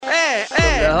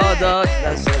להודות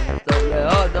לשם, טוב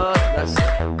להודות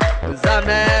לשם,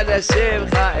 זמר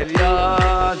לשמך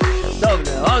עליון. טוב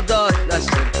להודות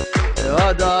לשם,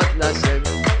 להודות לשם,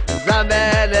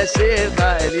 זמר לשמך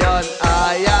עליון.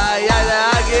 איי איי איי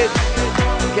להגיד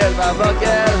כן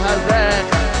בבוקר הזה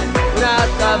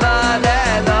ונעשה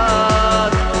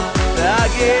בלילות,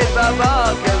 להגיד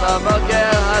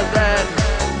בבוקר הזה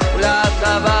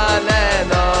ונעשה בלילות.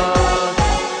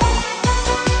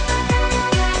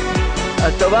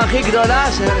 הטובה הכי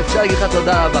גדולה שאפשר להגיד לך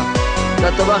תודה רבה, זו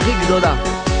הטובה הכי גדולה.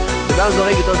 אדם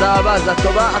זורק תודה רבה, זו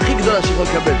הטובה הכי גדולה שיכול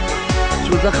לקבל,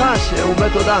 שהוא זכה, שהוא אומר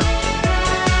תודה.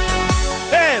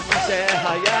 מה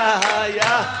שהיה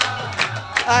היה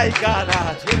העיקר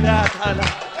התחיל להתחלה,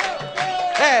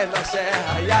 מה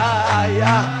שהיה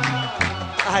היה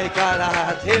העיקר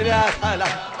התחיל להתחלה.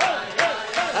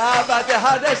 אבא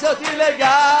תחדש אותי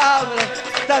לגמרי,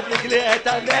 תדליק לי את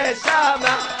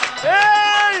הנשמה.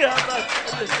 אבא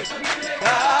תחדש אותי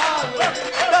לגמרי,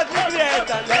 תדליק לי את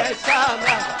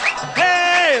הנשמה.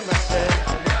 מה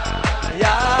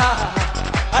שהיה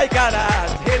העיקר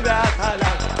התחיל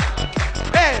להתחלה,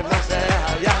 מה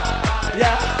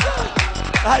שהיה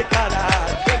העיקר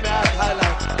התחיל מההתחלה.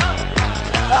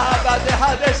 אבא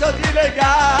תחדש אותי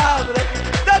לגמרי,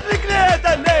 תדליק לי את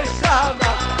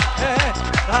הנשמה.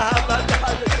 אבא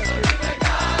תחדש אותי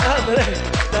לגמרי,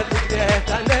 תדליק לי את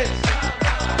הנשמה.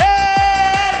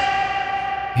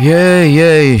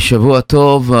 Yay, Shavua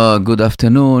Tov, good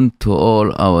afternoon to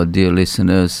all our dear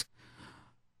listeners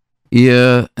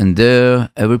here and there,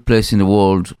 every place in the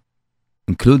world,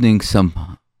 including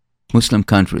some Muslim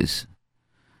countries.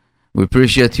 We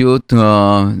appreciate you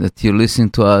that you listen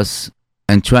to us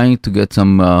and trying to get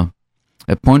some a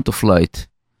point of light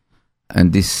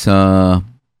and this time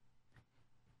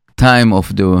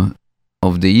of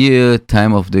the year,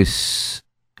 time of this,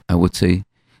 I would say,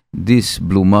 this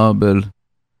blue marble,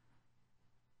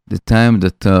 the time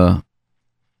that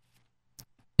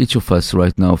each of us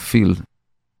right now feel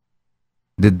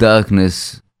the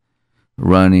darkness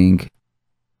running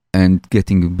and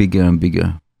getting bigger and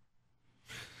bigger.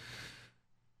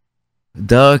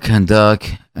 Dark and dark,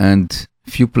 and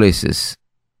few places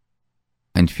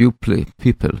and few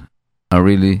people are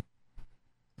really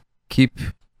keep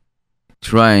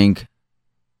trying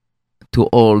to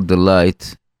hold the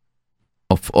light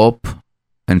of hope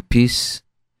and peace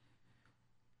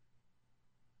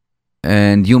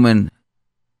and human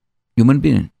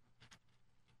being.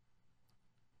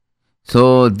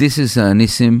 So this is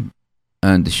Nissim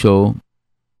and the show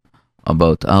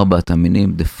about Arbat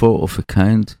Aminim, the four of a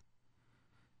kind.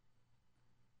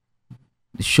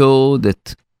 The show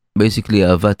that basically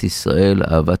Ahavat Israel,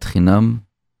 Ahavat Chinam,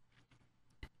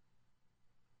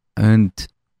 and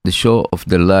the show of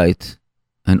the light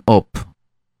and hope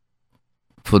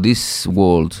for this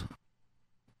world.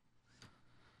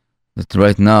 That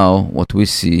right now, what we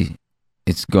see,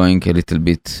 it's going a little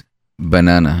bit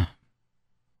banana,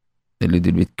 a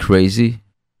little bit crazy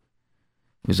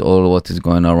with all what is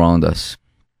going around us.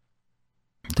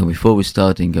 So before we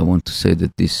starting, I want to say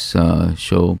that this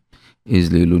show is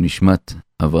Lilu Nishmat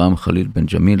Avraham Khalil ben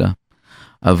Jamila,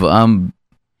 Arav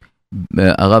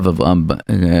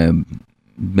Avraham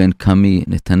ben Kami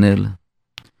Netanel,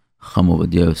 Cham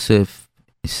Ovadia Yosef,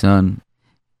 his son,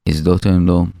 his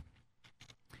daughter-in-law,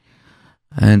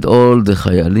 and all the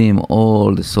Chayalim,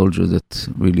 all the soldiers that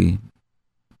really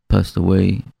passed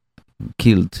away,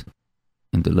 killed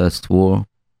in the last war,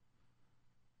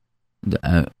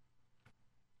 the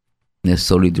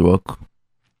solid rock.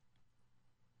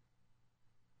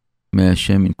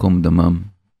 מהשם ינקום דמם,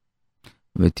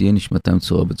 ותהיה נשמתם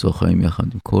צורה בצור חיים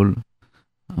יחד עם כל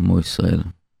עמו ישראל.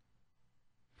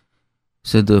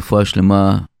 סדר רפואה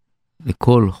שלמה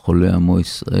לכל חולי עמו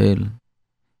ישראל,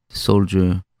 the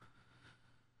soldier,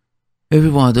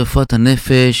 everyone, רפואת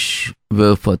הנפש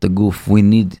ורפואת הגוף. We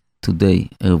need today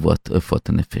רפואת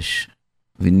הנפש.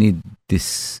 We need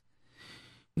this,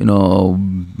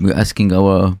 we're asking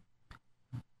our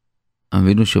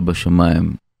אבינו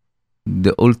שבשמיים,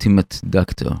 the ultimate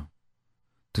doctor,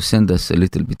 to send us a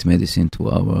little bit medicine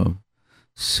to our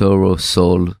sorrow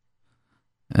soul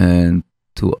and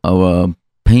to our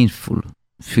painful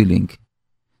feeling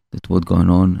that what's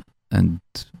going on and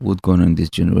what's going on in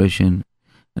this generation,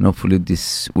 and hopefully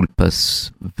this will pass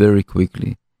very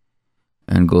quickly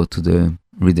and go to the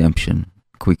redemption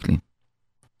quickly.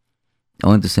 I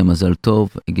want to say Mazal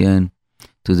Tov again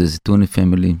to the Zituni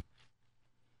family,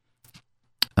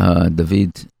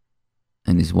 David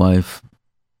and his wife,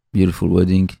 beautiful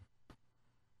wedding,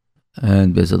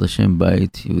 and Be'ezrat Hashem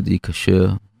Bait Yehudi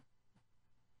Kasher.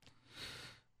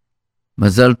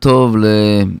 Mazal Tov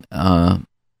le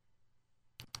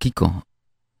Kiko,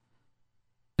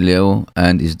 Leo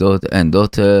and his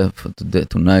daughter for today,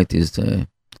 tonight is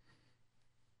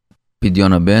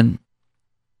Pidyon Ben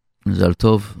Zal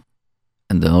Tov,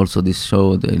 and also this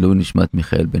show the Ilu Nishmat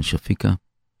Michael Ben Shafika,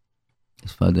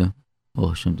 his father. Oh,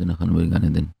 Hashem Tenachanu Gan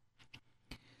Eden.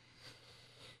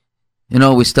 You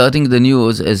know, we're starting the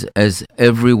news as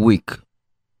every week,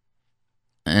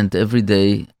 and every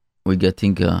day we're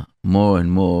getting more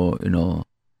and more,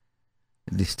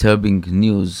 disturbing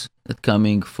news that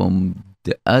coming from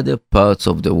the other parts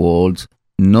of the world,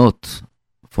 not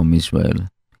from Israel.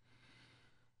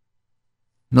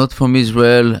 Not from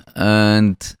Israel,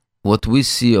 and what we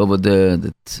see over there,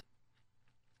 that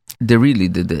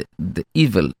the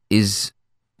evil is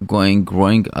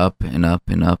growing up and up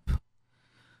and up.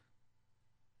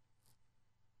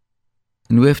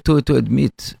 And we have to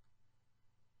admit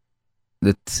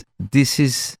that this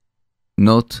is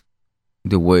not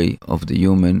the way of the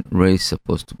human race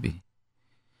supposed to be.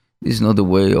 This is not the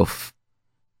way of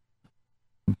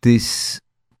this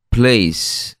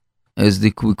place, as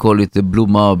we call it, the blue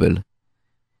marble,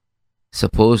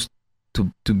 supposed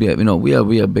to be.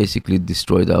 We are basically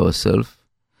destroyed ourselves.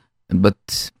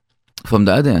 But from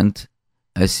the other hand,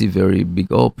 I see very big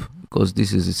hope, because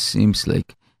it seems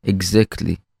like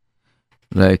exactly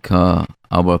like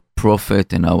our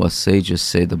prophet and our sages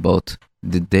said about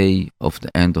the day of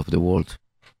the end of the world.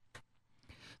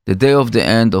 The day of the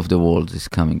end of the world is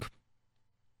coming.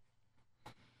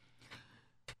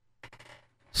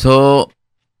 So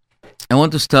I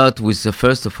want to start with,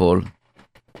 first of all,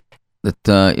 that,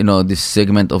 this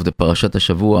segment of the Parashat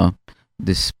HaShavua,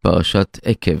 this Parashat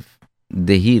Ekev,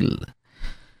 the hill.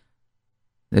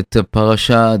 That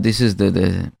parasha, this is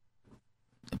the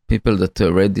people that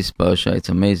read this parasha, it's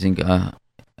amazing.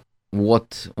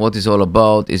 What is all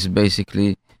about is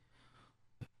basically,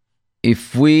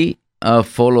 if we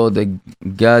follow the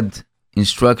God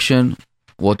instruction,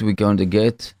 what we're going to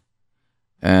get,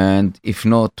 and if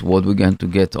not, what we're going to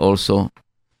get also.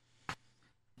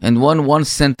 And one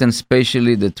sentence,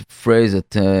 especially that phrase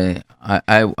that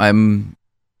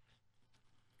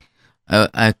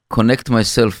I connect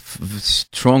myself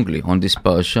strongly on this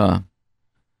parasha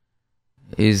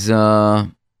is, I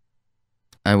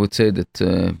would say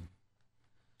that,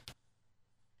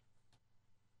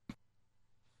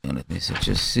 let me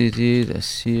just see it, I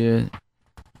see it.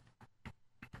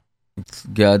 It's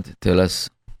God tell us,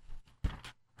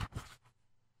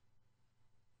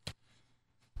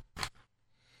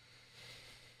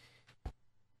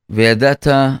 וידעת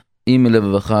אם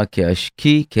לבבך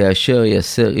כי כאשר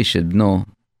יסר איש את בנו,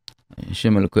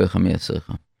 השם אלוקיך מייסרך.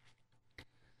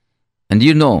 And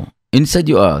you know, inside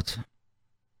your heart,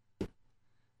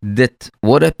 that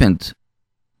what happened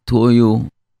to you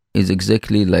is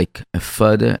exactly like a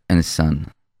father and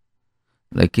son.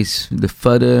 Like the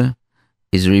father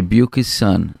is rebuke his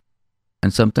son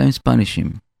and sometimes punish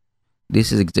him.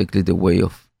 This is exactly the way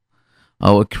of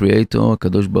our Creator,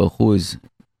 Kadosh Baruch Hu, is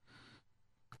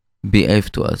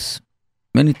behave to us.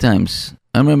 Many times,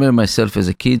 I remember myself as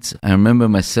a kid. I remember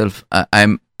myself.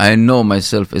 I know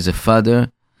myself as a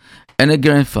father and a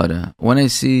grandfather. When I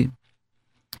see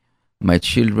my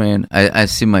children, I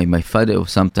see my father who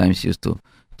sometimes used to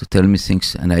tell me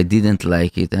things and I didn't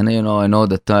like it. And I know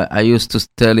that I used to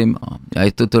tell him. I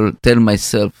used to tell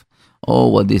myself, "Oh,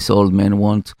 what this old man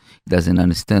wants, he doesn't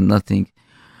understand nothing."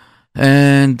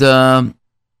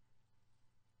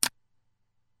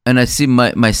 And I see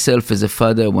myself as a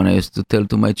father when I used to tell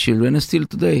to my children, and still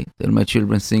today, tell my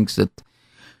children things that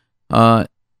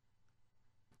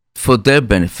for their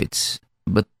benefits.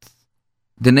 But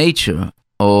the nature,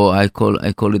 or I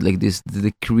call it like this,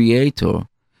 the Creator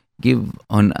give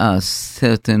on us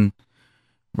certain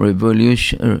rebellion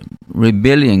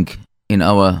in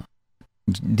our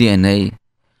DNA.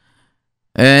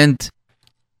 And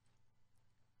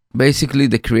basically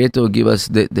the Creator give us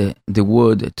the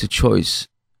word to choice.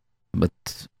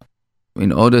 But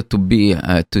in order to be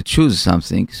to choose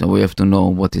something, so we have to know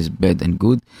what is bad and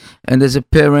good. And as a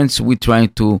parents, we try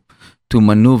to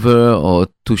maneuver or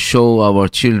to show our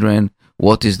children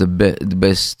what is the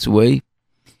best way.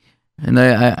 And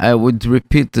I would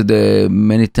repeat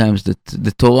many times that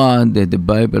the Torah, the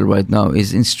Bible right now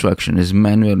is instruction, is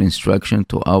manual instruction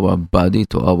to our body,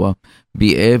 to our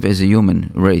behave as a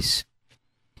human race.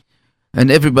 And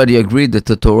everybody agreed that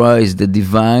the Torah is the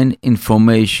divine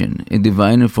information. And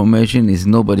divine information is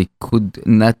not a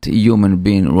human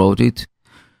being wrote it.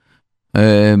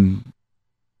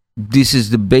 This is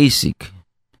the basic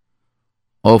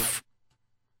of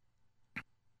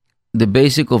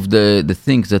the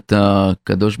things that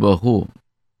Kadosh Baruch Hu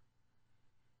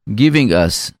giving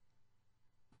us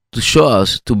to show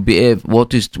us to behave,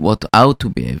 how to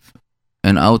behave.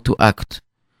 and how to act.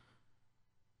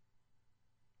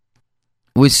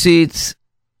 We see it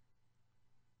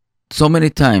so many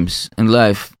times in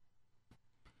life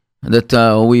that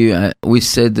we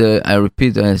said,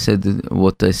 I said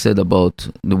what I said about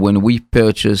when we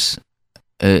purchase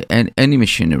any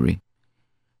machinery,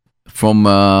 from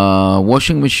a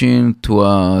washing machine to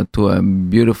a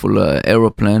beautiful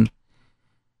aeroplane,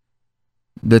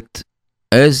 that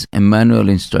as a manual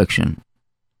instruction,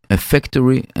 a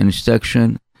factory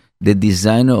instruction, the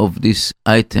designer of this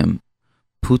item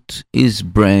put his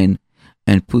brain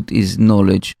and put his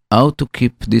knowledge how to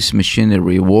keep this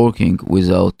machinery working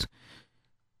without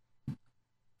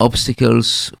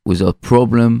obstacles, without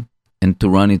problem, and to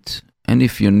run it. And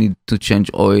if you need to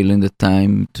change oil in the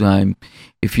time,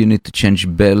 if you need to change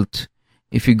belt,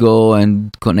 if you go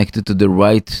and connect it to the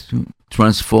right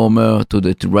transformer, to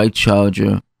the right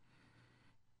charger,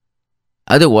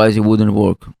 otherwise it wouldn't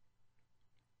work.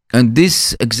 And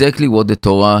this exactly what the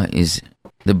Torah is.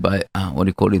 What do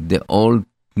you call it? The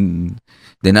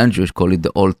non-Jewish call it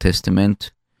the Old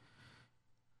Testament.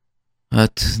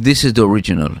 But this is the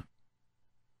original.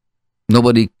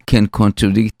 Nobody can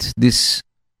contradict this.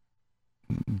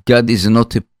 God is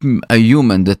not a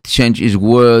human that change his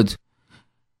word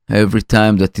every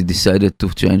time that he decided to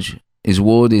change. His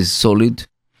word is solid.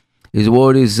 His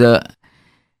word is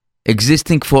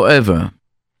existing forever.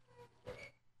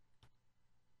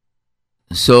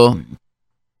 So,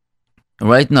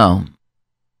 right now,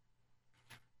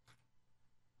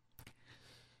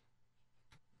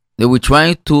 we're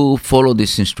trying to follow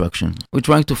this instruction. We're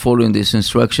trying to follow in this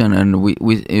instruction, and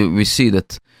we see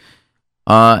that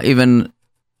even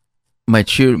my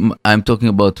children. I'm talking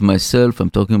about myself. I'm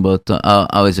talking about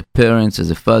as a parent,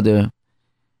 as a father.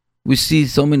 We see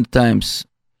so many times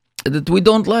that we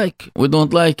don't like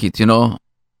it,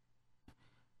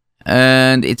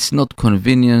 and it's not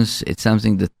convenience. It's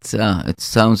something that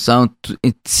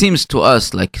it seems to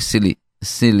us like silly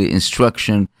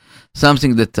instruction.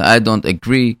 Something that I don't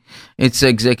agree. It's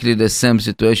exactly the same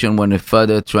situation when a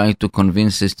father trying to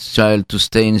convince his child to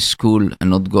stay in school and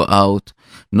not go out,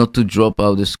 not to drop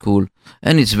out of school.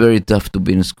 And it's very tough to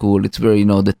be in school. It's very,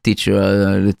 the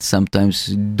teacher that sometimes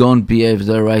don't behave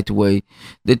the right way.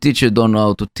 The teacher don't know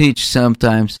how to teach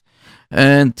sometimes.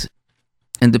 And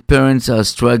the parents are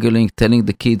struggling, telling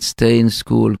the kids, stay in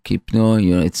school, keep,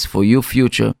 it's for your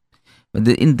future. But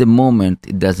in the moment,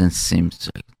 it doesn't seem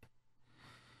like.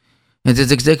 And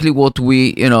that's exactly what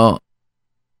what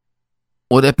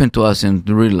happened to us in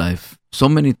real life. So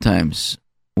many times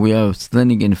we are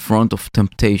standing in front of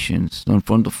temptations, in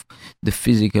front of the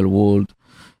physical world,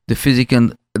 the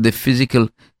physical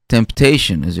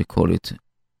temptation, as you call it.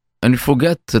 And we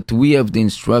forget that we have the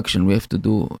instruction, we have to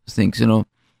do things,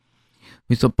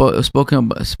 We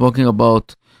spoken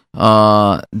about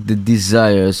the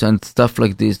desires and stuff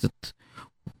like this, that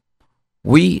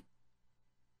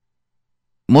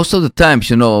most of the times,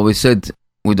 we said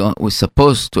we're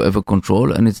supposed to have a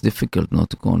control, and it's difficult not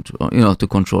to control, to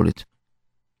control it.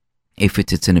 If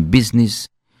it's in a business,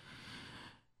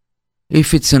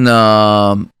 if it's in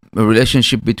a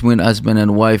relationship between husband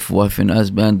and wife and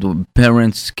husband,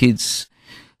 parents, kids,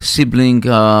 sibling,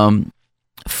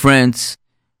 friends,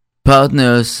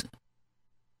 partners,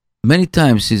 many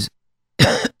times is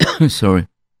sorry.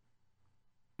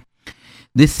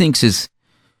 These things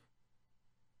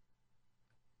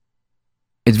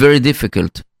it's very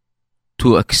difficult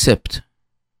to accept.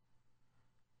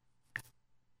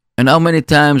 And how many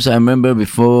times I remember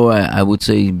before, I would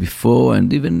say before,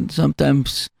 and even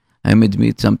sometimes I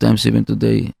admit, sometimes even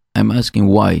today, I'm asking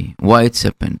why it's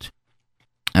happened.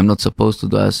 I'm not supposed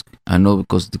to ask. I know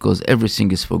because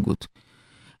everything is for good.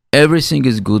 Everything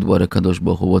is good what HaKadosh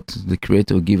Baruch Hu, what the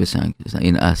Creator gives us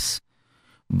in us.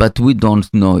 But we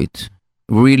don't know it.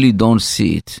 Really don't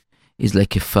see it. It's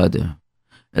like a father.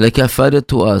 Like a father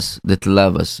to us that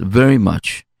loves us very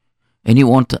much, and he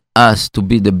wants us to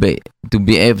be to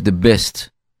behave the best.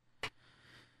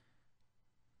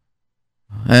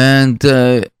 And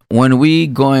when we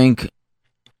going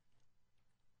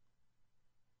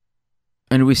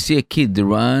and we see a kid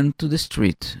run to the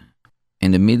street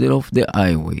in the middle of the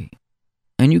highway,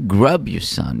 and you grab your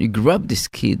son, you grab this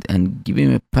kid and give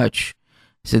him a patch,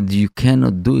 said you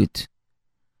cannot do it.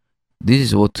 This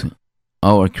is what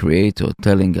our Creator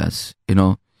telling us,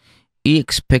 He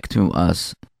expects from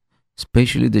us,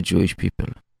 especially the Jewish people.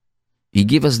 He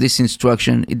gave us this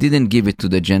instruction. He didn't give it to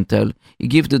the Gentile. He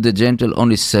gave to the Gentile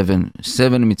only seven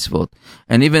mitzvot.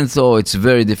 And even though it's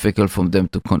very difficult for them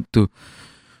to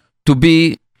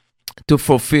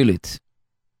fulfill it,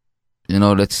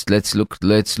 let's look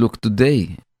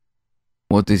today.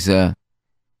 What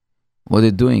what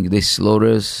they're doing, they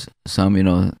slaughter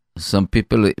some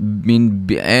people in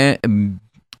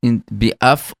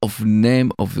behalf of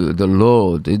name of the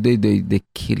Lord. They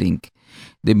killing,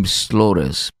 they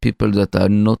slaughters people that are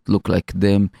not look like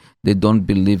them. They don't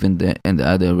believe in the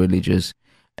other religions,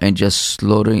 and just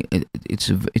slaughtering.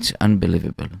 It's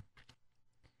unbelievable.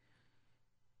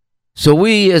 So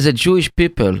we as a Jewish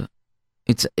people,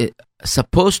 it's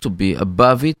supposed to be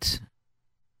above it,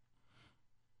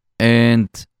 and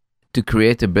to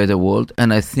create a better world.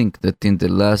 And I think that in the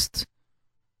last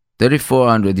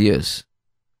 3,400 years,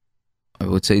 I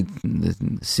would say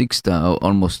 6,000,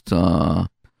 almost, I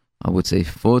would say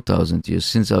 4,000 years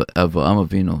since Avraham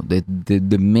Avinu,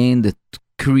 the man that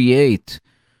create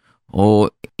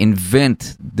or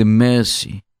invent the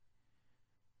mercy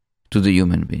to the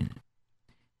human being,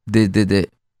 the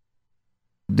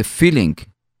feeling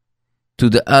to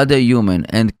the other human,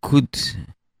 and could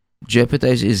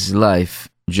jeopardize his life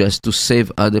just to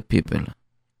save other people,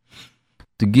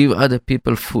 to give other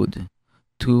people food,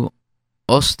 to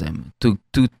host them, to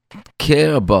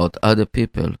care about other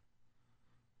people.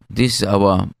 This is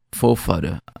our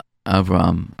forefather,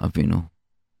 Avraham Avinu.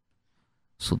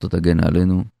 זכותו תגן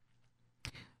עלינו.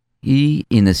 He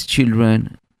and his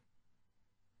children,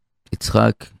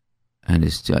 Yitzchak and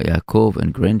his Yaakov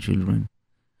and grandchildren,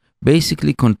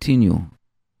 basically continue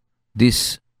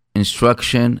this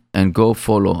instruction and go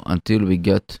follow until we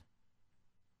got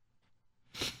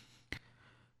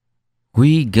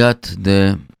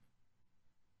the,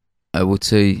 I would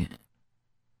say,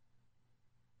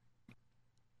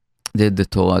 the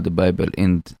Torah, the Bible,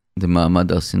 in the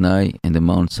Ma'amad Har Sinai and the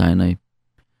Mount Sinai,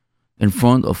 in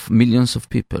front of millions of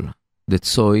people that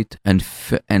saw it and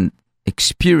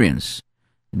experience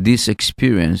this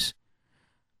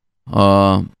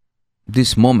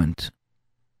moment,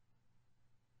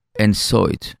 and saw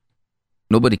it.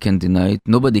 Nobody can deny it.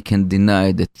 Nobody can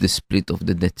deny that the split of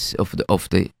the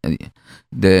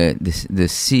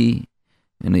sea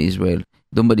in Israel.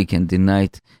 Nobody can deny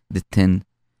it. The 10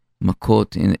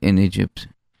 Makot in Egypt.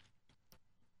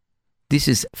 This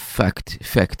is fact.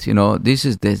 This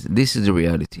is the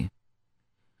reality.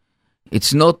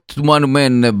 It's not one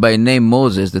man by name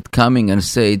Moses that coming and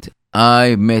said,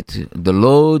 I met the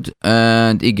Lord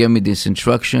and he gave me this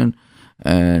instruction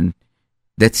and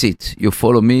that's it. You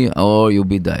follow me or you'll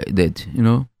be dead,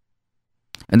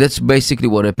 And that's basically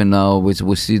what happened now.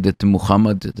 We see that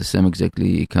Muhammad, the same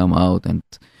exactly, he come out and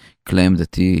claimed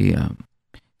that he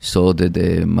saw the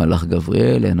Malach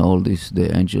Gabriel and all this,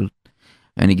 the angel,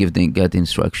 and he got the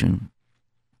instruction.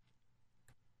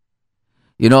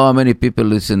 You know how many people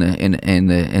listen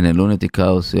in a lunatic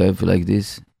house you have like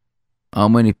this? How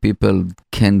many people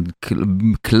can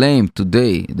claim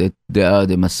today that they are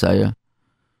the Messiah?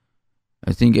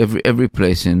 I think every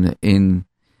place in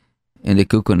the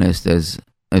cuckoo nest has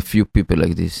a few people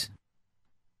like this.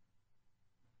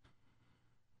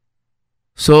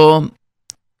 So,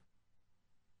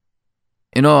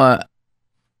 we're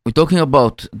talking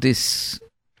about this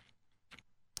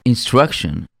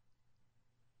instruction.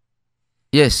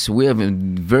 Yes, we have a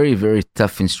very, very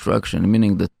tough instruction,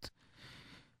 meaning that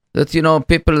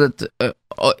people that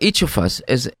each of us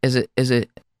has a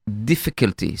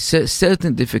difficulty,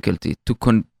 certain difficulty to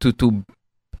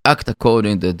act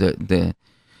according to the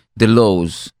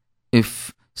laws.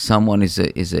 If someone is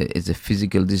a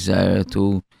physical desire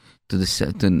to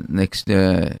the next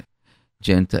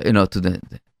gender,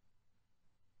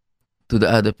 to the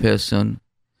other person,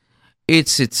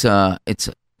 it's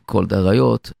called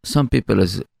arayot. Some people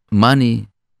is money,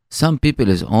 some people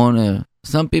is honor,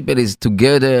 some people is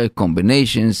together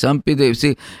combination. Some people, you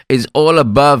see, is all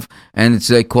above, and it's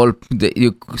you call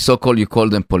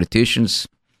them politicians.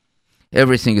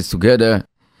 Everything is together.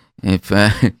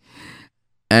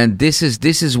 And this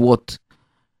is what,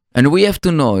 and we have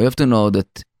to know. You have to know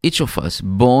that each of us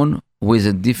born with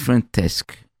a different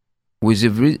task, with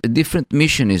a different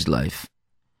mission in his life,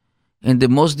 and the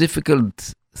most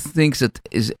difficult things that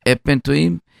is happened to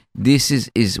him, this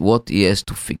is what he has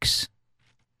to fix.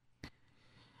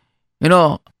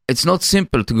 It's not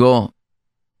simple to go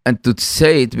and to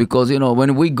say it, because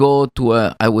when we go to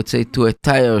a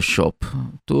tire shop,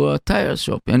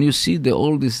 and you see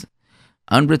all these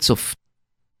hundreds of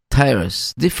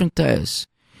tires, different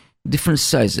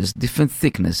sizes, different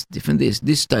thickness, different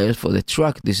this tire for the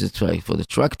truck, this is tire for the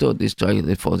tractor, this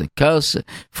tire for the cars,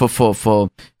 for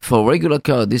regular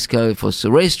car, this car for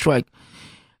the racetrack,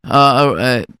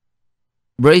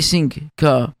 racing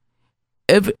car.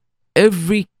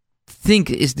 Everything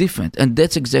is different, and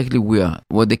that's exactly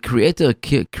what the Creator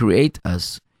create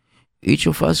us, each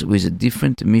of us with a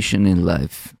different mission in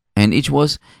life, And each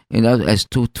was, has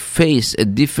to face a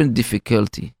different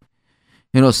difficulty.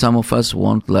 Some of us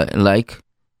want like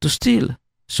to steal.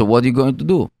 So what are you going to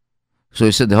do? So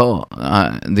he said,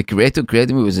 the Creator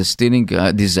created me with a stealing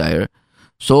desire,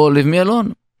 so leave me alone.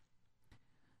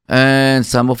 And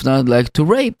some of them like to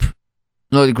rape.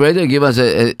 No, the Creator give us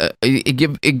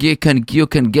you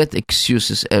can get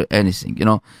excuses, anything.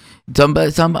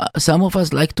 Some of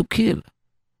us like to kill.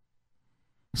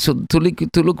 So to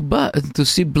look bad, to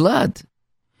see blood,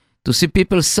 to see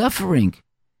people suffering,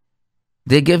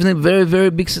 they gave them very, very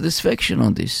big satisfaction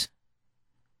on this.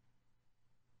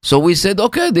 So we said,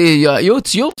 okay,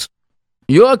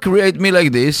 you create me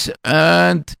like this,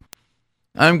 and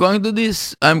I'm going to do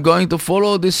this. I'm going to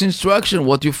follow this instruction.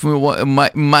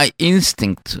 My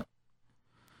instinct,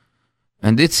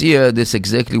 and that's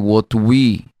exactly what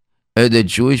we, as the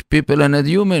Jewish people and the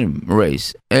human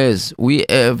race, as we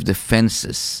have the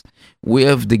fences, we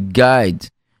have the guide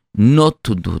not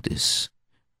to do this.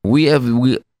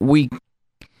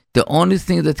 The only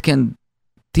thing that can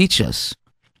teach us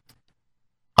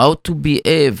how to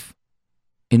behave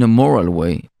in a moral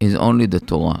way is only the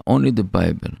Torah, only the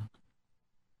Bible,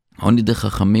 only the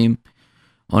Chachamim,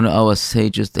 only our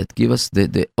sages that give us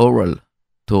the oral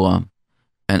Torah,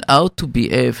 and how to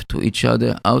behave to each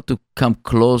other, how to come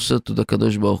closer to the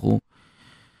Kadosh Baruch Hu.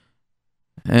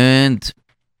 And,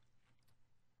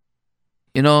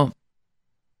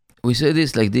 we say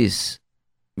this like this,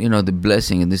 the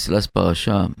blessing in this last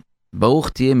parasha, ברוך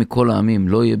תהיה מכל העמים,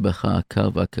 לא יהיה בך עקר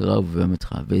ועקרה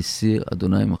ובאמתך, והסיר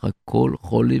אדוני עמך כל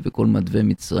חולי וכל מדווה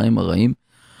מצרים הרעים,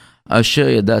 אשר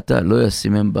ידעת לא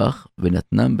ישימם בך,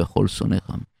 ונתנם בכל שונאיך.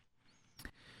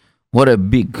 What a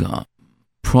big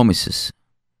promises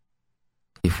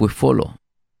if we follow.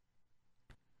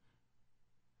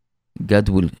 God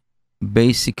will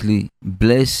basically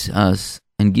bless us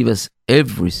and give us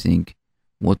everything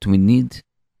what we need,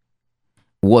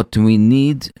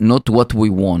 not what we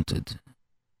wanted.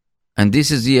 And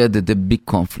this is here the big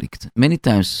conflict. Many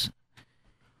times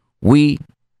we're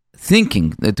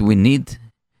thinking that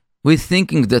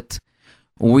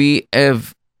we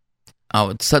have,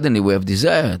 suddenly we have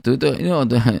desire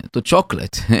to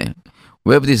chocolate.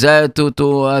 We have desire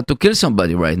to kill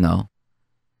somebody right now.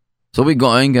 So we're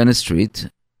going on the street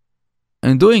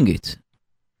and doing it.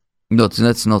 No,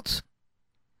 that's not.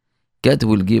 God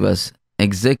will give us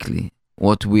exactly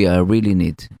what we really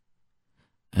need.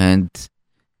 And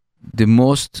the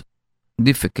most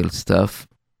difficult stuff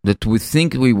that we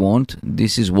think we want,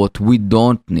 this is what we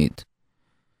don't need.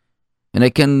 And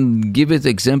I can give it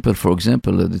example. For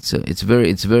example, that it's very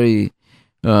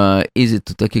easy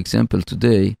to take example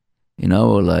today in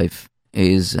our life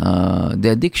is the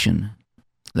addiction,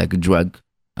 like drug,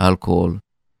 alcohol.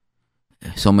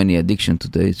 So many addiction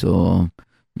today, so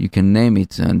you can name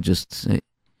it and just say,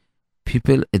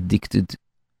 people addicted,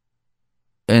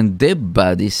 and their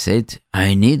body said,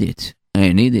 I need it.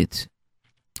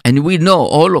 And we know,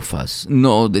 all of us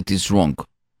know that it's wrong.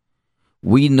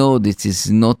 We know that it's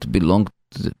not belong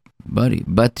to the body,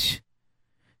 but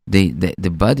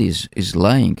the body is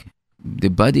lying. The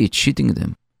body is cheating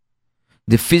them.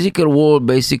 The physical world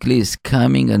basically is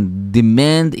coming and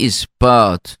demand its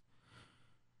part.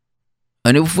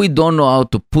 And if we don't know how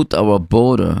to put our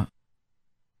border,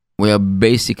 we are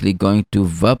basically going to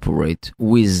evaporate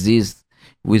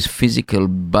with physical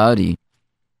body.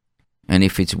 And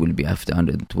if it will be after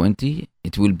 120,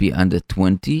 it will be under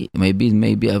 20,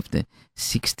 maybe after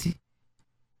 60.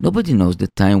 Nobody knows the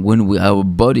time when our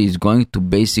body is going to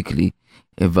basically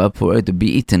evaporate, to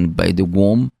be eaten by the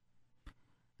worm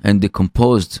and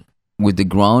decomposed with the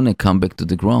ground and come back to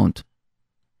the ground.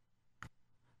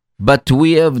 But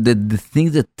we have the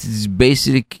thing that is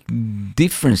basic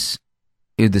difference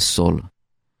in the soul.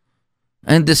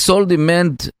 And the soul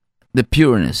demands the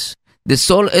pureness. The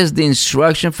soul has the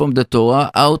instruction from the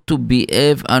Torah how to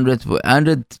behave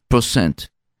 100%.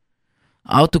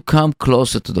 How to come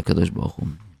closer to the Kadosh Baruch Hu.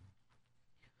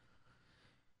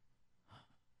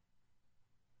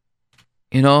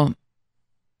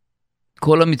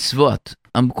 כל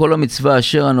המצווה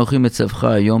אשר אנוכי מצווך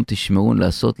היום תשמעון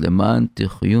לעשות למען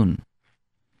תחיון.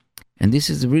 And this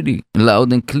is really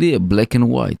loud and clear, black and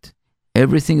white.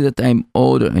 Everything that I'm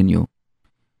ordering you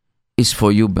is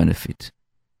for your benefit.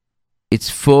 It's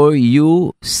for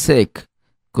your sake,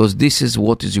 because this is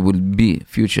what it will be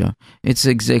future. It's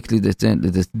exactly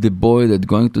the boy that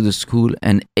going to the school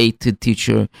and hate the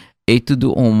teacher, hate to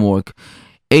do homework,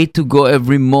 hate to go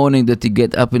every morning, that he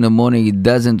get up in the morning, he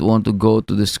doesn't want to go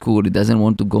to the school, he doesn't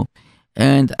want to go.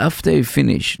 And after you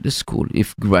finish the school,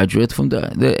 if graduate from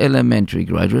the elementary,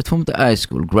 graduate from the high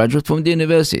school, graduate from the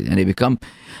university, and you become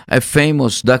a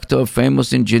famous doctor,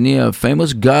 famous engineer,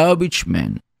 famous garbage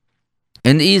man,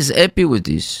 and he is happy with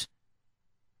this,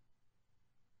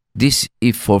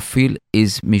 he fulfill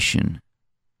his mission.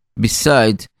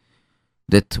 Beside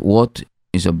that, what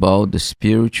is about the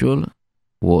spiritual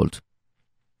world.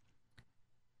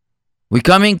 We're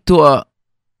coming to a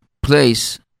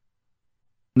place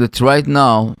that right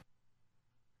now,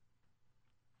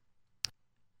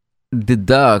 the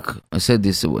dark, I said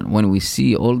this, when we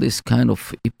see all this kind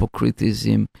of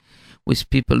hypocritism with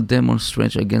people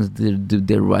demonstrate against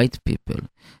the right people,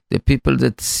 the people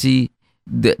that see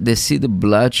they see the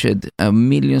bloodshed,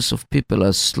 millions of people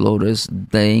are slaughtered,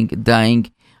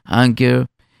 dying, hunger,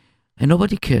 and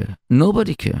nobody care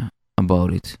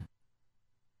about it,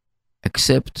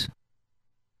 except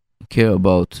care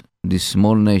about this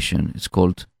small nation. It's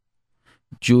called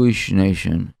Jewish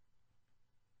nation.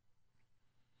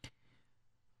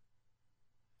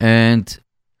 And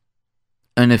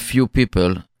a few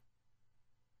people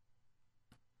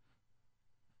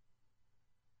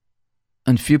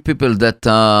that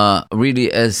are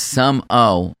really as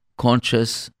somehow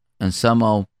conscious and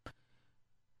somehow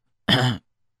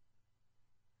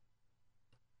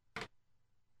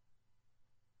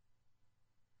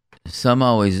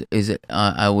is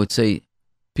I would say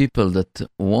people that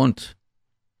want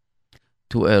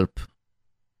to help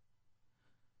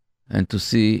and to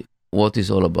see what it's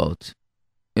all about.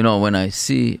 When I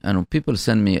see, and people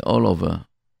send me all over,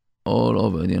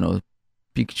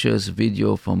 pictures,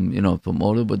 video from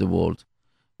all over the world.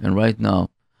 And right now,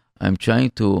 I'm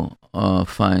trying to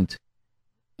find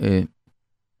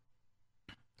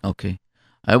okay.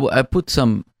 I put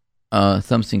some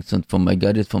something from I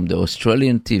got it from the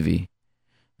Australian TV,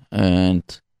 and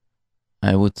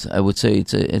I would say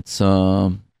it's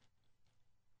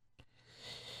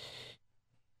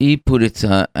he put it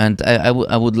and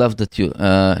I would love that you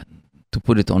to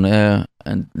put it on air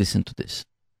and listen to this.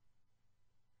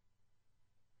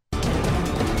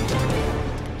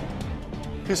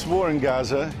 This war in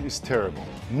Gaza is terrible.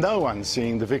 No one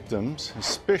seeing the victims,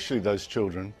 especially those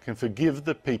children, can forgive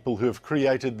the people who have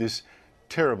created this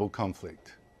terrible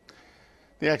conflict.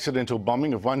 The accidental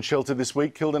bombing of one shelter this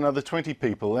week killed another 20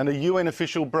 people, and a UN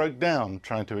official broke down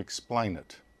trying to explain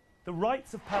it. The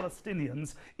rights of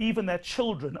Palestinians, even their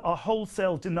children, are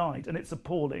wholesale denied, and it's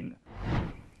appalling.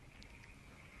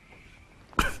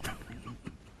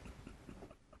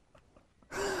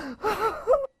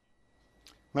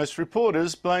 Most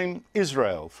reporters blame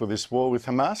Israel for this war with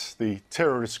Hamas, the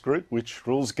terrorist group which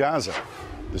rules Gaza,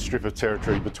 the strip of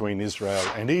territory between Israel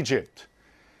and Egypt.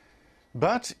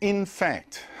 But in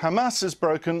fact, Hamas has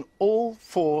broken all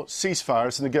 4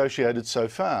 ceasefires negotiated so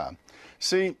far.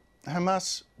 See,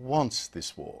 Hamas wants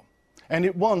this war, and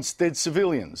it wants dead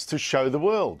civilians to show the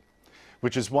world,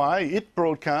 which is why it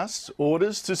broadcasts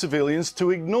orders to civilians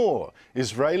to ignore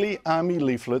Israeli army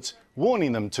leaflets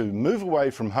warning them to move away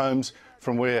from homes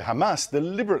from where Hamas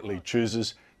deliberately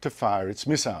chooses to fire its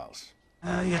missiles.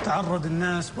 يتعرض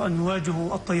الناس وأن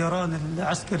يواجهوا الطيران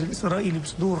العسكري الإسرائيلي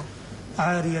بصدور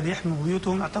عارية ليحموا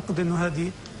بيوتهم. أعتقد أن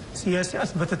هذه سياسة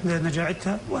أثبتت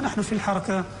نجاعتها، ونحن في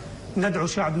الحركة ندعو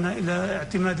شعبنا إلى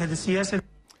اعتماد هذه السياسة.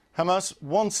 Hamas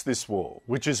wants this war,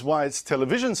 which is why its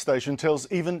television station tells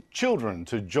even children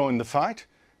to join the fight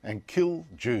and kill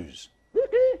Jews.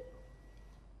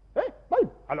 طيب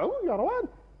على العموم يا روان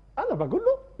أنا بقول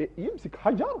له يمسك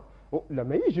حجر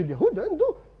لما يجي اليهود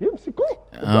عنده يمسكوه.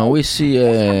 We see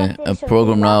a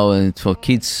program now for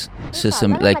kids,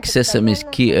 Sesame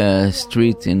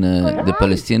Street in the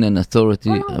Palestinian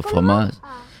Authority of Hamas,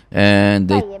 and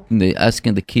they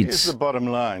asking the kids, here's the bottom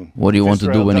line. what do you want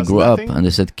to do when you grow up? And they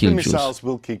said, kill the Jews. Missiles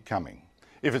will keep coming.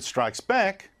 If it strikes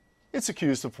back, it's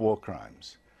accused of war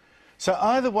crimes. So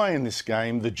either way in this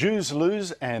game, the Jews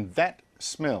lose, and that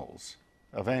smells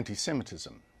of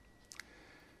anti-Semitism.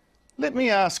 Let me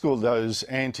ask all those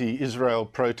anti-Israel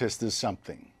protesters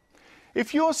something.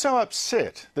 If you're so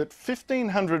upset that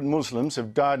 1,500 Muslims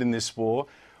have died in this war,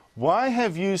 why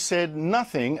have you said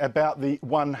nothing about the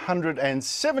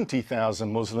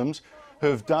 170,000 Muslims who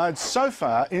have died so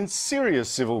far in Syria's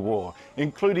civil war,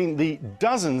 including the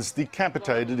dozens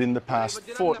decapitated in the past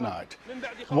fortnight?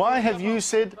 Why have you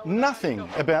said nothing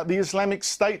about the Islamic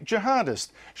State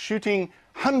jihadists shooting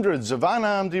hundreds of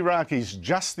unarmed Iraqis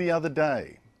just the other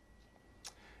day?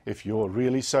 If you're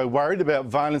really so worried about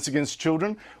violence against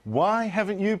children, why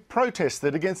haven't you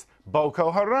protested against Boko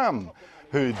Haram,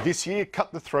 who this year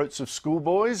cut the throats of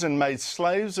schoolboys and made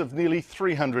slaves of nearly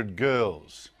 300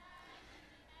 girls?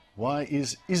 Why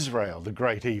is Israel the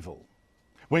great evil?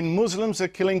 when Muslims are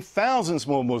killing thousands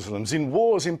more Muslims in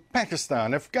wars in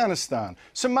Pakistan, Afghanistan,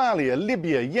 Somalia,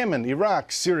 Libya, Yemen,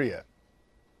 Iraq, Syria?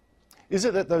 Is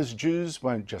it that those Jews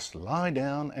won't just lie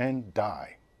down and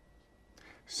die?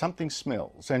 Something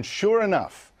smells, and sure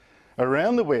enough,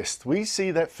 around the West we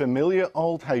see that familiar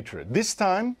old hatred, this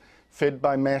time fed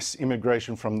by mass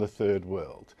immigration from the Third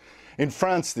World. In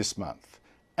France this month,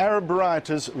 Arab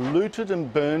rioters looted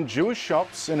and burned Jewish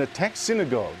shops and attacked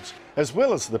synagogues, as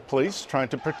well as the police trying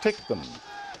to protect them.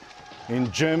 In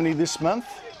Germany this month,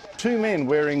 2 men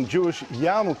wearing Jewish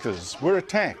yarmulkes were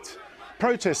attacked.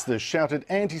 Protesters shouted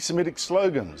anti-Semitic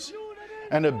slogans,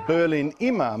 and a Berlin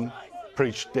imam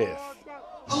preached death.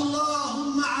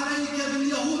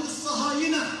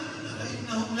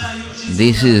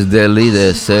 This is the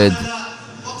leader said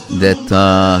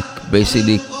that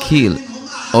basically kill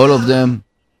all of them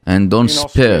and don't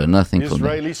spare nothing for them.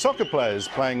 Israeli soccer players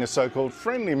playing a so-called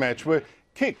friendly match were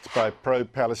kicked by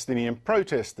pro-Palestinian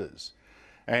protesters.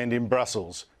 And in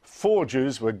Brussels, 4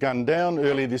 Jews were gunned down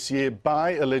earlier this year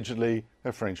by, allegedly,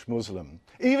 a French Muslim.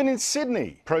 Even in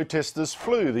Sydney, protesters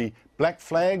flew the black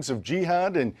flags of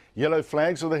jihad and yellow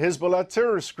flags of the Hezbollah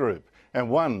terrorist group, and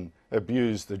one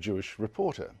abused a Jewish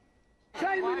reporter.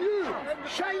 Shame on you!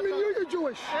 Shame on you, you're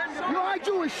Jewish! You are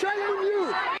Jewish! Shame on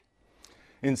you!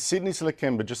 In Sydney's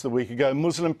Lakemba just a week ago,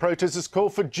 Muslim protesters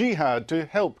called for jihad to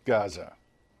help Gaza.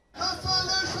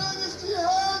 Isolation is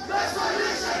jihad!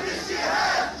 Isolation is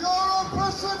jihad! Your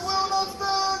oppression will not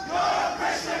stand! Your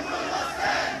oppression will not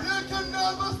stand! You can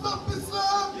never stop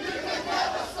Islam! You can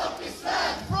never stop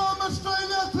Islam! From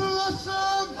Australia to Russia!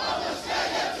 From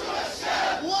Australia to Russia!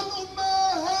 One ummah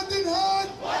hand in hand!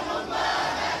 One ummah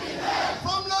hand in hand!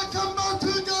 From Lakemba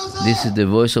to Gaza! This is the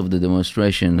voice of the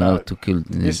demonstration, how to kill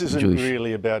the This isn't Jewish.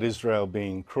 really about Israel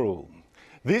being cruel.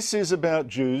 This is about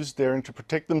Jews daring to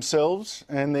protect themselves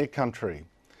and their country.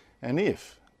 And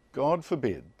if, God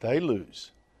forbid, they lose,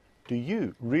 do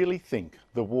you really think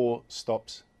the war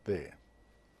stops there?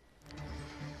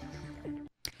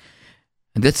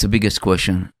 And that's the biggest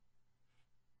question.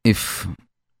 If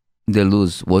they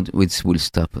lose, what which will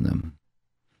stop them?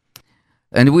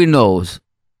 And we know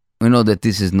that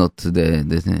this is not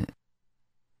the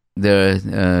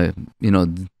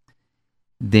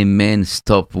main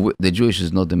stop. The Jewish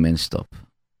is not the main stop.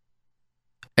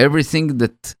 Everything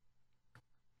that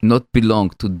not belong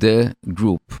to their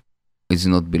group is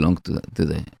not belong to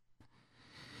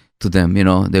them.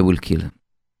 They will kill.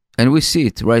 And we see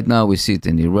it right now. We see it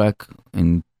in Iraq,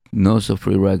 in north of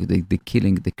Iraq. They're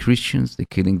killing the Christians.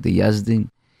 They're killing the Yazdim.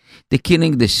 They're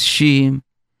killing the Shiim.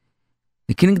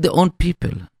 They're killing their own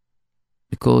people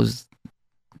because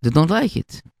they don't like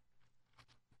it.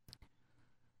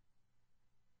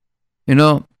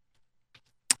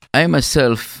 I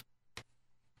myself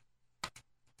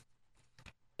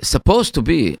supposed to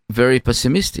be very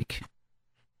pessimistic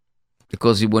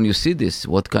because when you see this,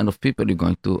 what kind of people you're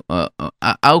going to?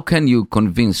 How can you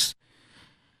convince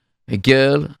a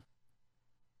girl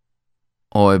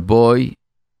or a boy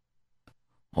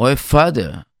or a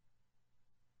father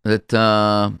that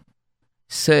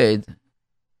said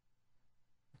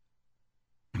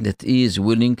that he is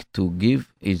willing to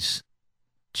give his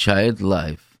child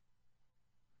life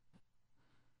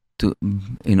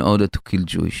in order to kill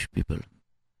Jewish people?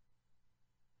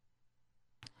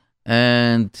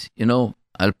 And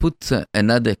I'll put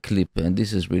another clip, and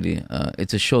this is really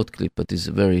it's a short clip, but it's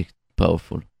very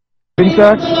powerful.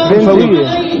 بنتك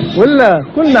بنتي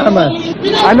ولا كلنا حماس.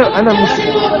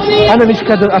 انا مش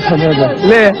قادر افهم هذا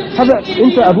ليه. هذا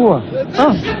انت ابوها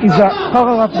اذا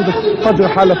قررت بدك تقدر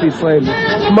حالها في اسرائيل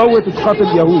تموت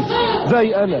وتقاتل يهود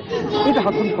زي انا انت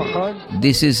حتكون فرحان.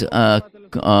 This is a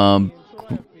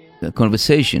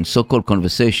conversation, so-called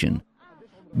conversation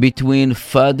between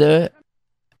father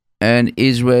and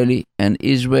Israeli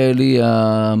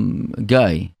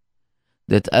guy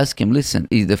that asked him, listen,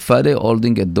 is the father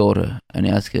holding a daughter? And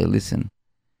he asked her, listen,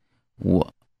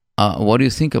 what do you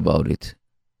think about it?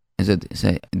 He said,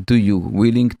 do you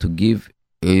willing to give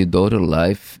your daughter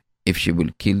life if she will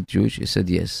kill Jewish? He said,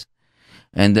 yes.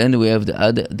 And then we have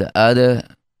a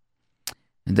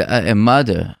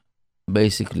mother,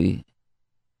 basically,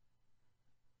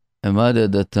 a mother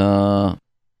that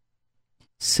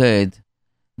said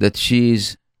that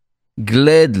she's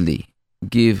gladly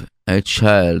give a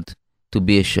child to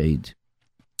be a shahid.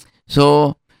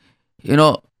 So,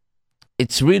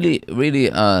 it's really,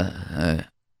 really,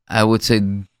 I would say,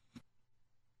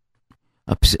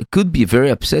 could be very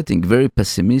upsetting, very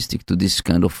pessimistic to this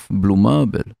kind of blue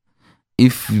marble.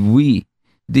 If we,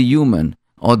 the human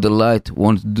or the light,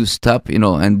 want to stop,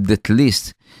 and at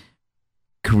least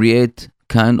create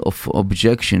kind of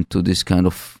objection to this kind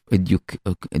of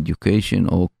education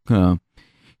or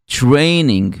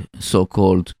training,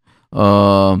 so-called,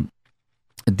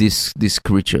 these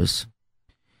creatures.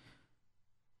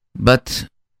 But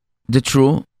the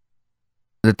truth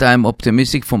that I'm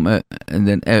optimistic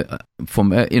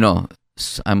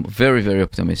I'm very, very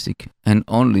optimistic, and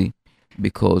only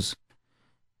because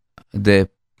it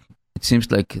seems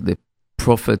like the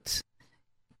prophet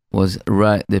was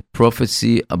right. The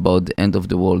prophecy about the end of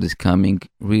the world is coming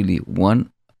really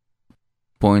one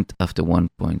point after one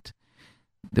point.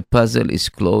 The puzzle is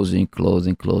closing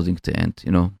to end,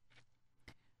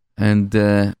 And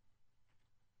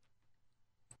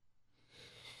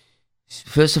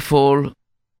first of all,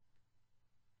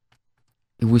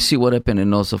 we see what happened in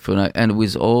North Africa, and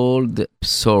with all the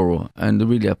sorrow and the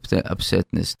really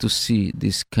upsetness to see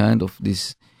these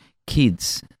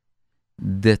kids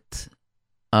that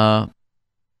are,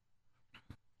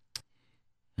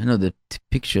 the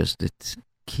pictures that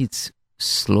kids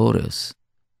slaughters,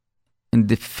 and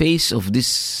the face of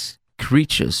these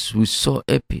creatures who is so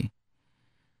happy,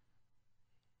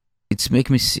 it's make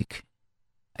me sick.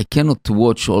 I cannot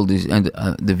watch all these, and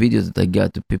the videos that I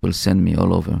got, the people send me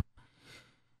all over.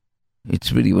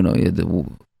 It's really,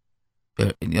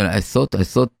 I thought,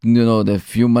 a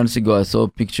few months ago I saw a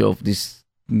picture of this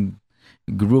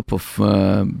group of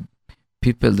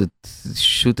people that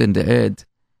shoot in the head,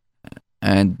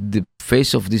 and the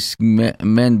face of this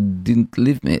man didn't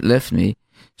left me.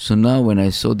 So now when I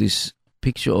saw this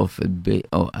picture of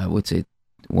I would say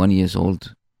 1 year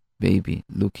old baby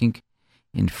looking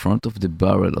in front of the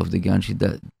barrel of the gun,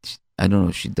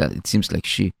 it seems like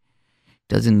she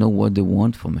doesn't know what they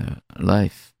want from her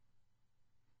life.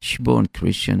 She born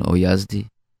Christian or Yazdi,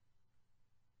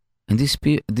 and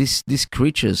these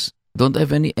creatures don't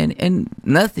have any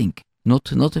nothing,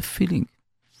 not a feeling.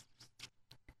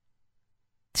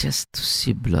 Just to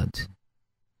see blood,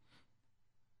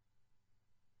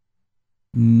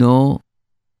 no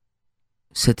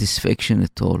satisfaction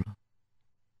at all,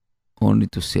 only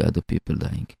to see other people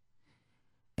dying.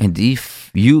 And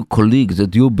if you colleagues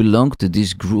that you belong to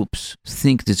these groups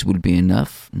think this will be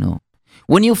enough, no.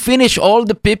 When you finish all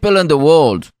the people in the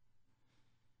world,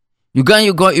 you're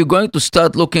going to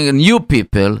start looking at new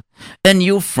people and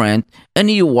your friend and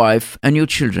your wife and your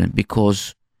children,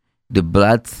 because the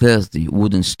bloodthirsty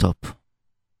wouldn't stop.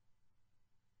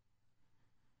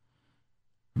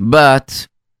 But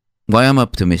why I'm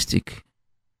optimistic?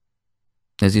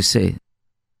 As you say,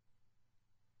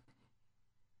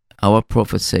 our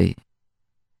prophets say,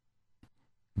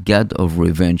 God of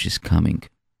revenge is coming.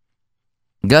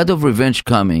 God of revenge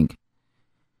coming.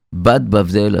 Bat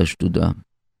Bavdel Ashtuda,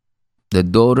 the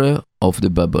daughter of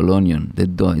the Babylonian, the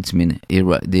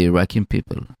Iraqi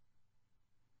people.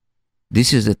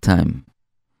 This is the time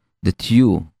that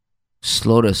you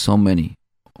slaughter so many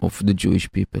of the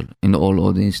Jewish people in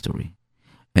all the history.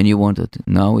 And you want it.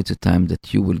 Now it's a time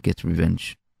that you will get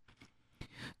revenge.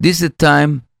 This is the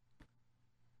time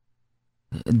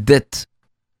that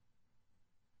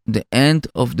the end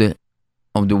of the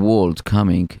world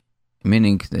coming,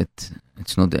 meaning that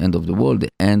it's not the end of the world,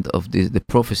 the end of the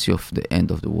prophecy of the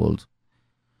end of the world.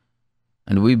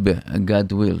 And we,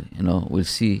 God will, we'll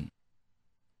see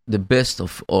the best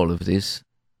of all of this.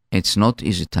 It's not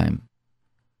easy time.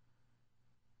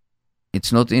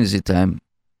 It's not easy time.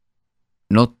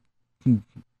 Not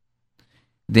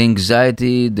the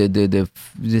anxiety,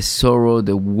 the sorrow,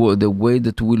 the way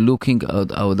that we're looking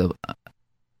out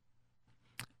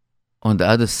on the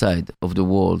other side of the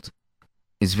world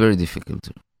is very difficult.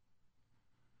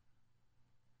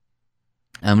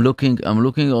 I'm looking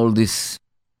all this,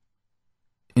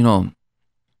 the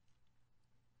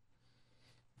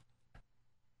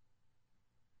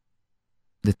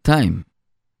time,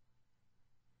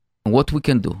 what we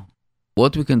can do.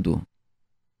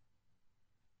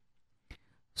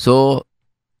 So,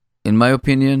 in my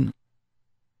opinion,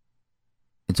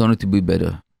 it's only to be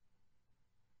better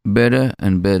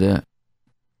and better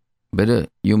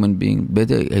human being,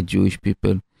 better Jewish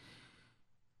people,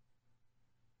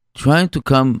 trying to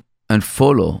come and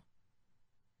follow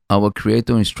our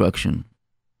Creator instruction.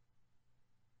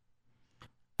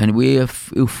 And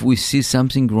if we see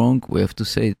something wrong, we have to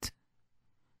say it.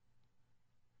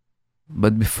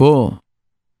 But before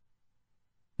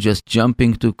just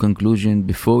jumping to conclusion,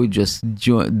 before just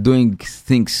doing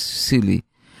things silly,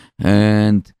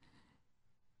 and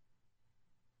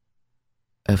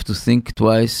have to think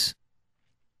twice.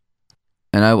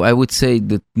 And I would say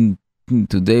that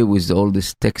today, with all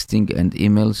this texting and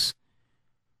emails,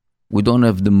 we don't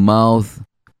have the mouth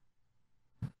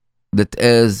that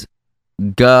has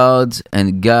guards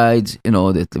and guides,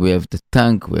 that we have the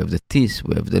tongue, we have the teeth,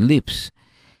 we have the lips,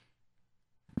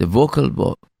 the vocal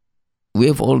box. We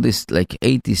have all this like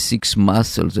 86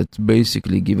 muscles that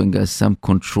basically giving us some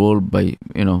control by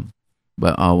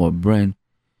our brain.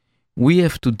 We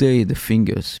have today the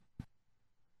fingers.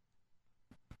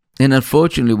 And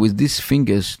unfortunately, with these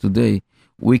fingers today,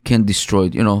 we can destroy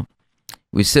it.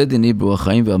 We said in Hebrew,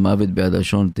 "Chaim ve'amavet be'ad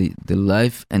hashon," the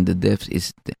life and the death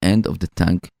is the end of the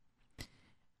tongue.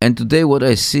 And today what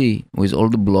I see with all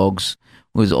the blogs,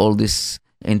 with all this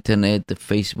internet, the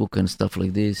Facebook and stuff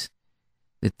like this,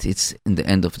 that it's in the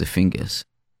end of the fingers.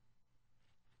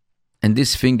 And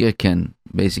this finger can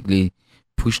basically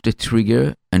push the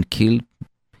trigger and kill,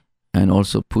 and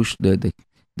also push the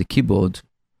keyboard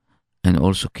and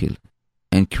also kill,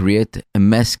 and create a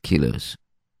mass killers.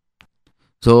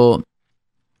 So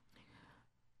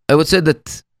I would say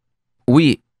that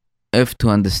we have to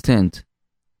understand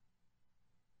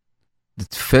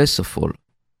that first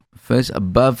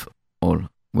above all,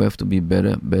 we have to be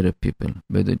better people,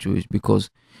 better Jewish.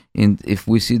 Because if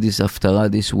we see this haftarah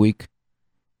this week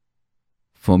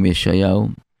from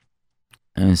Yeshayahu,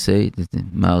 and say that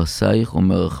Ma'arsayich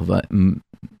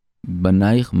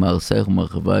Banaich Ma'arsayich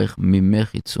U'merchavaich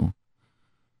Mimech Yitzu.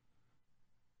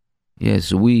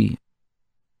 Yes, we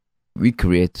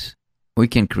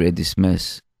can create this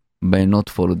mess by not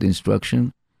follow the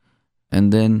instruction,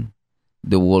 and then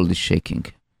the world is shaking.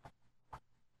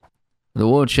 The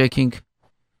world shaking,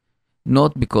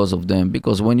 not because of them,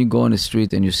 because when you go on the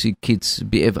street and you see kids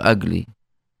behave ugly,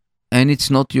 and it's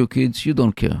not your kids, you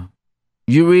don't care.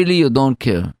 You don't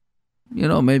care.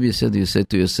 Maybe you said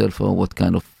to yourself, oh, what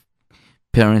kind of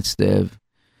parents they have,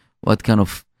 what kind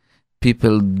of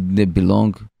people they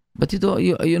belong. But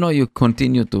you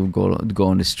continue to go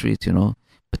on the street,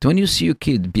 But when you see your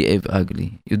kid behave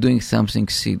ugly, you're doing something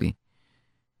silly,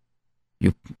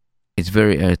 it's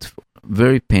very hurtful,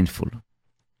 very painful.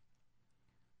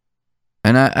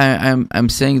 And I'm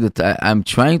saying that I'm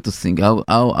trying to think how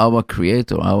our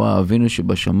Creator, our Avinu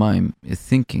Shebashamayim is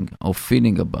thinking or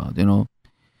feeling about,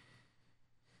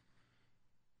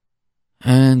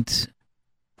 And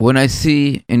when I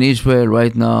see in Israel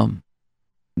right now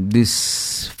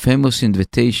this famous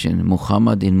invitation,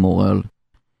 Muhammad in Morel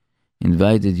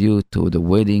invited you to the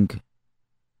wedding,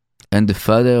 and the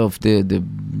father of the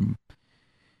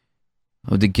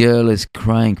girl is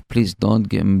crying, please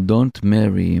don't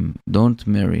marry him, don't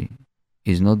marry.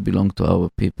 He's not belong to our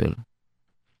people.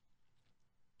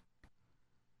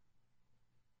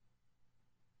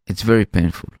 It's very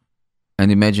painful.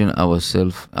 And imagine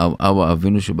ourselves, our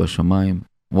Avinu Shebashamayim,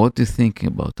 what do you think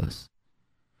about us?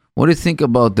 What do you think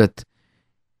about that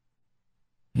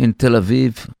in Tel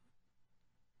Aviv?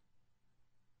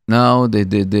 Now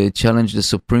they challenge the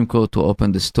Supreme Court to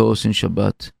open the stores in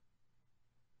Shabbat.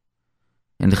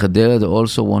 And Chadera, they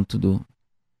also want to do.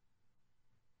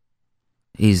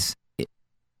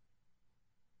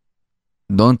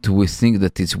 Don't we think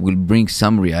that it will bring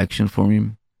some reaction from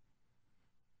him?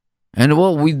 And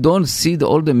we don't see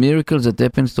all the miracles that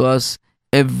happens to us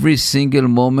every single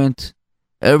moment,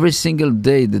 every single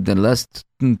day. That the last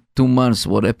 2 months,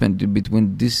 what happened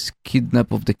between this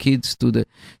kidnap of the kids to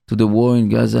the war in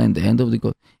Gaza and the end of the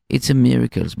God, it's a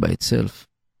miracle by itself.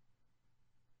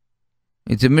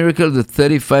 It's a miracle that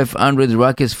 3,500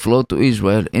 rockets flew to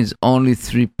Israel and only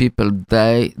 3 people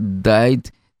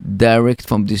died direct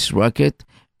from this rocket,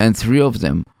 and 3 of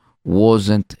them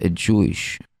wasn't a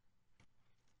Jewish.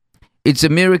 It's a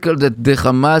miracle that the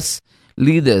Hamas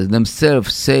leaders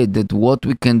themselves say that what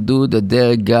we can do, that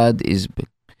their God is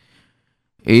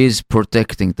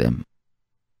protecting them.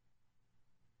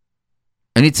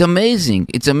 And it's amazing.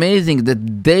 It's amazing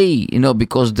that they,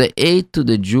 because they ate to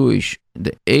the Jewish,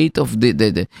 the ate of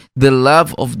the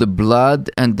love of the blood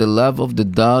and the love of the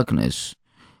darkness,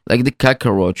 like the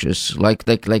cockroaches, like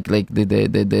the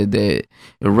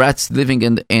rats living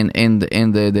in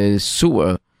the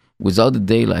sewer without the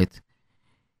daylight.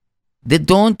 They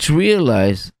don't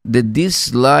realize that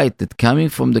this light that coming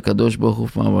from the Kadosh Baruch Hu,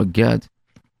 from our God,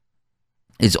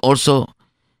 is also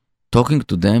talking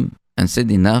to them and said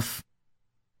enough.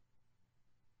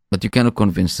 But you cannot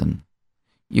convince them.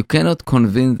 You cannot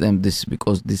convince them this,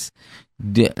 because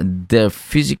their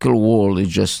physical world is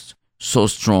just so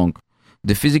strong.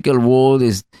 The physical world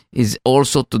is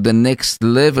also to the next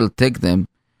level. Take them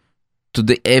to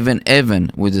the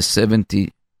heaven with the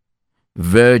 70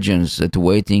 virgins that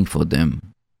waiting for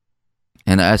them.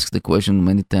 And I asked the question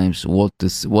many times, what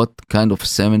kind of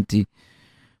 70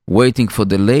 waiting for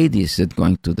the ladies that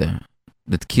going to there,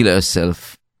 that kill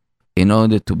herself in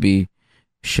order to be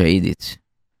shahidit.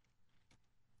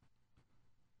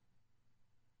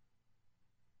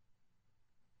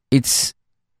 it's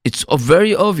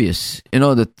very obvious,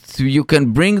 that you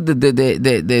can bring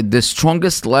the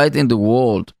strongest light in the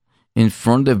world in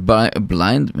front of a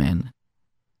blind man.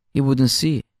 He wouldn't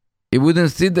see. He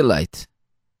wouldn't see the light.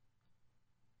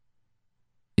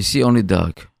 You see only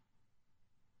dark.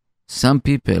 Some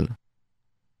people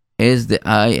has the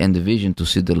eye and the vision to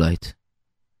see the light.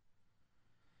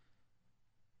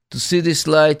 To see this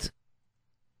light,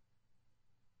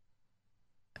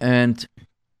 and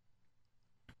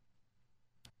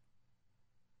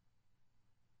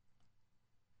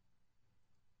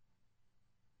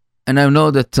I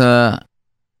know that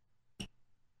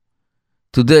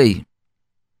today,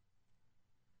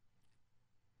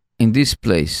 in this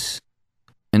place,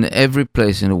 in every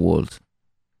place in the world,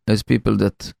 there's people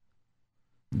that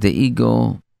the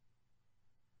ego,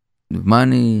 the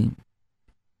money,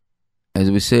 as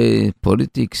we say,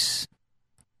 politics,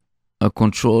 are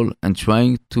control and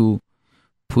trying to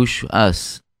push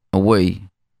us away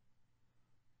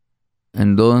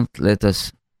and don't let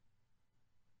us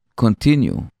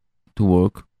continue to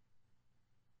work.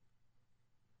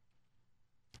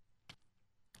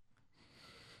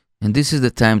 And this is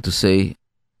the time to say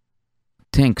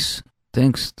thanks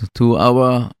to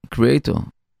our Creator,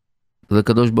 the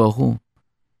Kadosh Baruch Hu,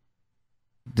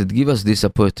 that give us this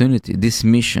opportunity, this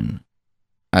mission.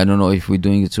 I don't know if we're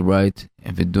doing it right,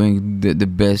 if we're doing the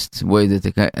best way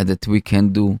that we can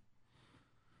do,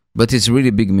 but it's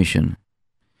really big mission.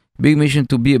 Big mission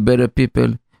to be a better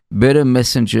people, better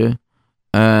messenger,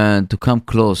 and to come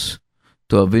close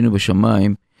to Avinu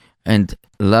B'Shamayim and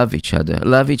love each other.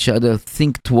 Love each other.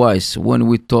 Think twice when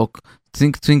we talk.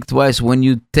 Think twice when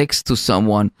you text to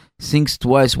someone. Think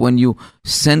twice when you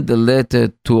send a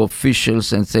letter to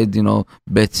officials and say,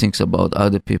 bad things about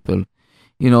other people.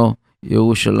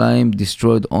 Yerushalayim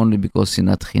destroyed only because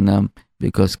Sinat Chinam,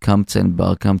 because Kamtza and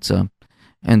Bar Kamtza,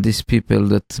 and these people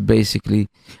that basically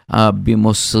be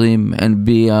Mosrim and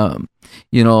be,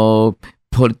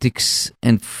 politics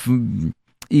and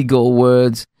ego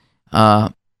words,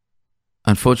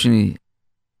 unfortunately,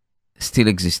 still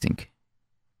existing.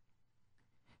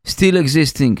 Still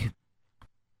existing.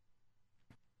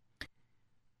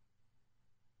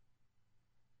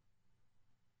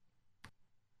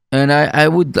 And I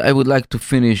would like to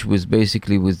finish with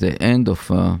the end of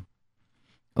the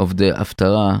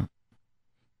Haftarah,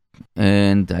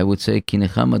 and I would say כי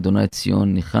נחם אדוני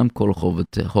ציון, ניחם כל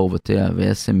חורבותיה,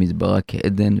 ויעשה מדברה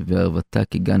כעדן, וערבתה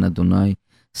כגן אדוני,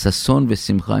 ששון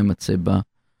ושמחה ימצא בה,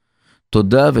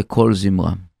 תודה וכל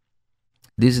זמרה.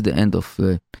 This is the end of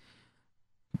the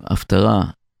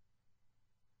Haftarah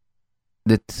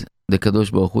that the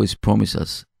Kadosh Baruch Hu has promised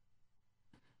us.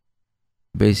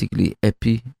 Basically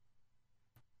happy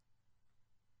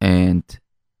and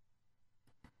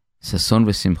ששון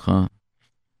ושמחה.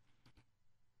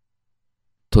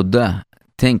 תודה,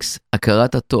 thanks,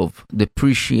 הכרת הטוב, the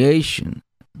appreciation.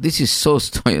 This is so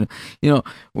strong.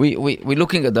 We're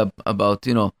looking at about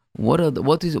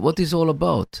what is all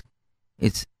about.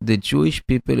 It's the Jewish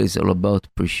people is all about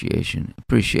appreciation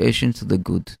to the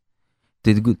good,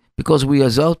 because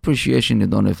without appreciation you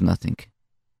don't have nothing.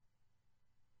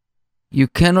 You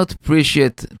cannot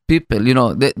appreciate people.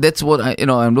 That's what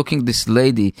I'm looking this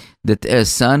lady that her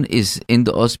son is in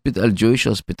the hospital, Jewish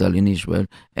hospital in Israel,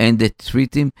 and they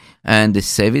treat him and they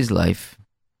save his life.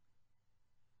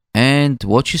 And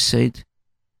what she said,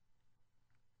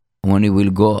 when he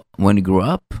grow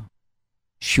up,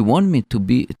 she want him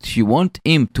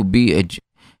to be a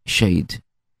shahid,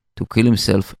 to kill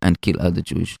himself and kill other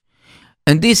Jews.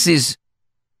 And this is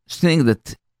thing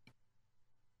that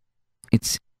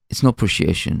it's no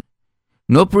appreciation.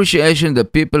 No appreciation the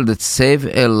people that save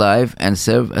a life and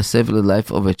save the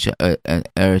life of a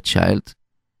child.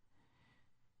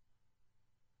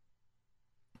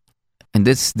 And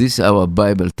this our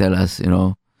Bible tell us,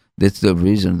 that's the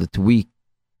reason that we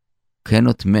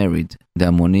cannot marry the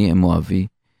Ammoni and Moavi,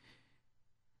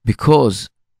 because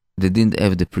they didn't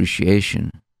have the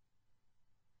appreciation.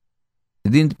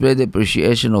 They didn't pay the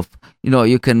appreciation of,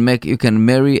 you can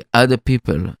marry other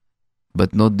people,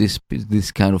 but not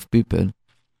this kind of people,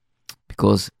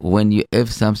 because when you have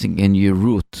something in your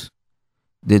root,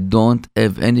 they don't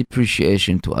have any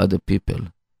appreciation to other people.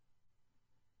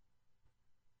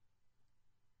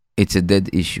 It's a dead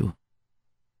issue.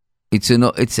 It's a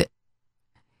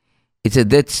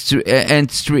dead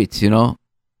end street,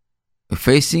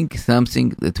 facing something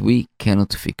that we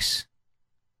cannot fix.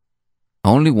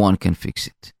 Only one can fix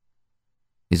it,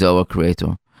 is our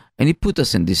Creator, and He put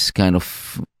us in this kind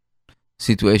of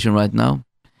situation right now,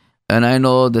 and I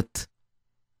know that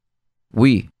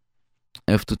we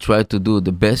have to try to do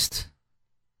the best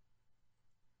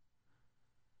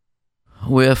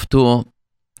we have to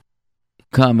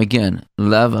come again,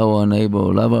 love our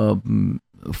neighbor,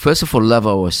 first of all, love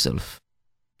ourselves.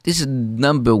 This is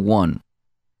number one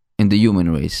in the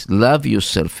human race. Love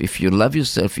yourself. If you love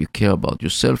yourself, you care about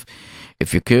yourself.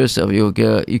 If you care yourself, you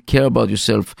care about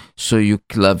yourself, so you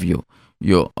love your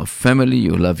family,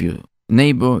 you love your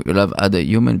neighbor, you love other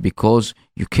human, because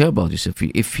you care about yourself.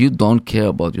 If you don't care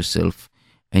about yourself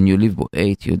and you live with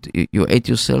hate, you hate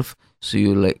yourself, so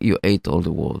you hate all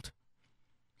the world.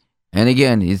 And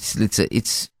again, it's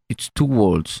two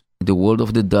worlds: the world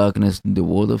of the darkness, and the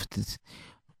world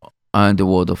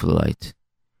of the light.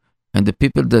 And the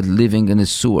people that living in a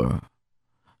sewer,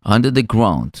 under the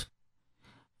ground,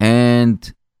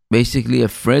 and basically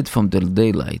afraid from the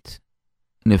daylight,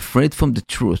 and afraid from the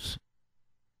truth.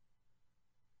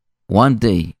 One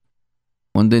day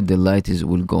the light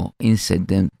will go inside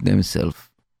themselves,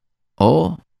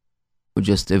 or will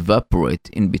just evaporate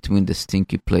in between the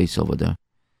stinky place over there.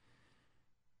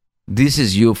 This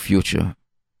is your future,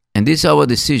 and this is our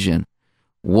decision,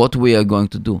 what we are going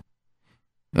to do.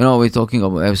 We're talking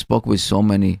about, I've spoke with so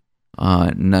many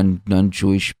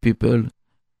non-Jewish people,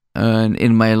 and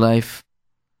in my life,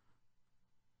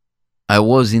 I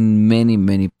was in many,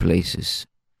 many places.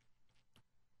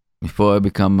 Before I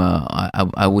become,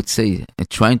 I would say,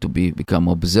 trying to become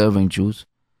observant Jews,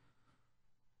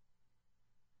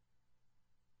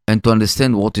 and to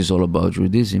understand what is all about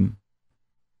Judaism.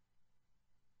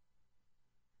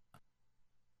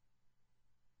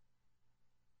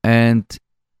 And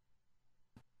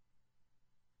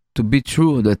to be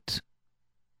true that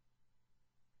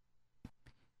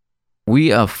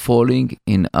we are falling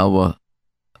in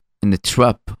the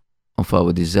trap of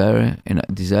our desire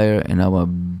and our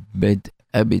bad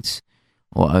habits,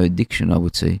 or our addiction, I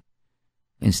would say.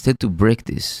 Instead, to break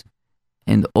this,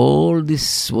 and all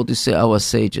this, what you say, our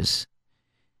sages,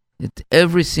 that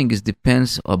everything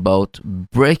depends about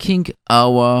breaking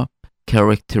our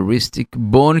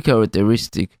born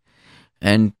characteristic,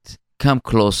 and come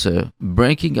closer,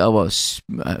 breaking our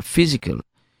physical,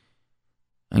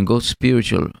 and go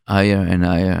spiritual higher and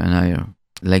higher and higher.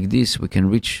 Like this, we can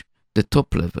reach the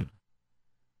top level.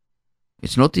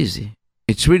 It's not easy.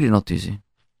 It's really not easy.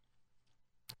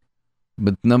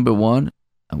 But number one,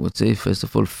 I would say, first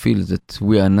of all, feel that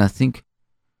we are nothing,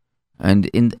 and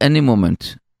in any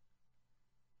moment,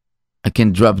 I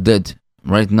can drop dead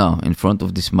right now in front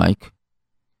of this mic.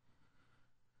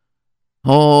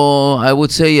 Or I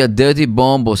would say a dirty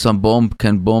bomb or some bomb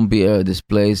can bomb this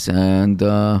place, and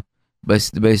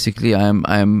basically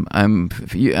I'm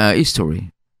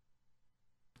history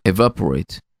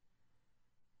evaporate.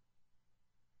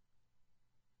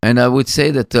 And I would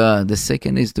say that the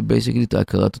second is to basically to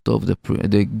הכרת הטוב,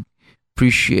 the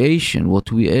appreciation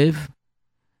what we have,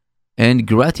 and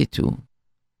gratitude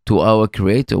to our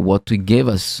Creator, what He gave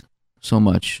us so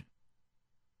much.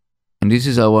 And this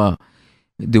is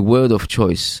the word of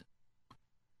choice.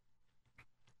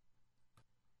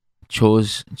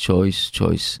 choice.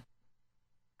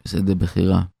 זה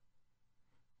בחירה.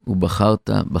 ובחרת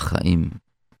בחיים.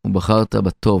 ובחרת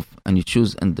בטוב. And you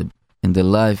choose in the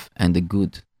life and the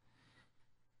good.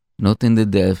 Not in the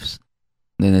death,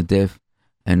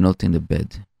 and not in the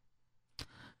bad.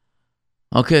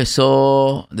 Okay,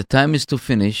 so the time is to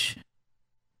finish.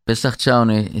 Pesach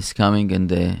Charney is coming in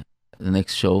the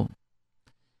next show.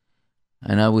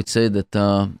 And I would say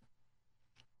that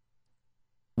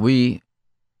we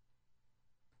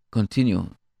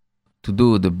continue to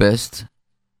do the best.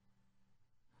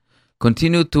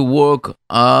 Continue to work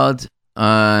hard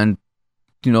and,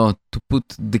 to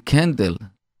put the candle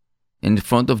in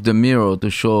front of the mirror to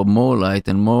show more light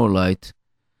and more light.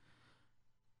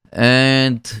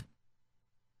 And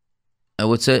I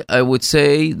would say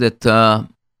that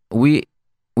we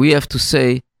have to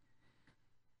say,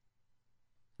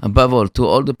 above all, to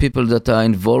all the people that are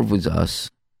involved with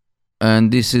us,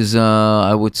 and this is,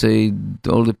 I would say,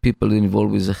 all the people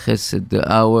involved with the chesed,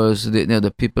 the hours,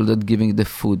 the people that giving the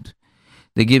food,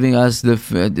 they're giving us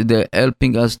they're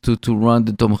helping us to run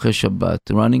the Tomchei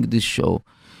Shabbat, running this show.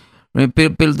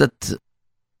 People that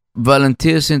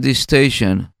volunteers in this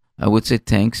station, I would say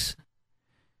thanks.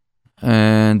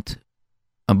 And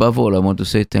above all, I want to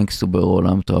say thanks to Borei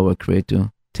Olam, to our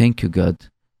Creator. Thank you, God,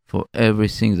 for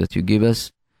everything that you give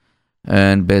us.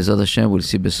 And Be'ezrat Hashem, we'll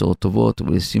see Besorot Tovot,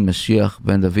 we'll see Mashiach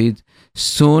Ben David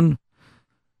soon.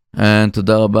 And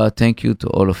תודה רבה, thank you to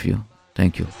all of you.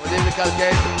 Thank you. יכולים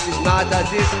לקלקל, תשמע את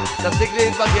הדיסק, תפסיק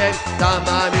להתבגן, אתה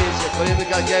מאמין שיכולים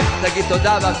לקלקל, תגיד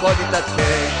תודה והכל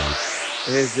יתעדכן.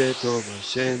 איזה טוב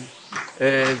השם,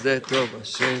 איזה טוב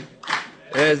השם,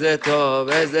 איזה טוב,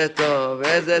 איזה טוב,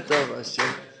 איזה טוב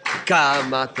השם.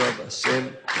 כמה טוב השם,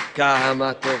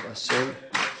 כמה טוב השם,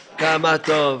 כמה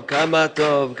טוב, כמה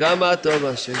טוב, כמה טוב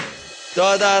השם.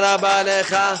 תודה רבה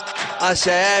לך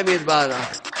השם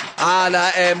יתברך על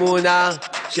האמונה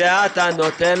שאתה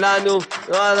נותן לנו.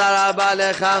 תודה רבה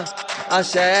לך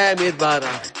השם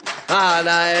יתברך על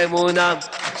האמונה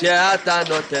שאתה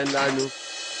נותן לנו.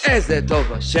 איזה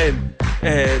טוב השם,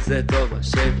 איזה טוב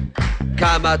השם,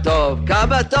 כמה טוב,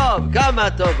 כמה טוב, כמה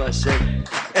טוב השם,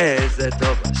 איזה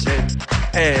טוב השם,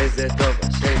 איזה טוב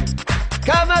השם,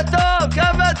 כמה טוב,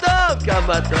 כמה טוב,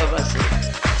 כמה טוב השם.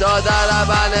 תודה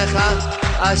רבה לך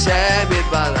השם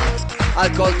יתברך על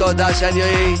כל תודה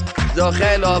שאני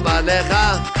זוכה לומר לך.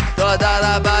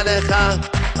 תודה רבה לך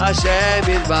השם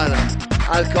יתברך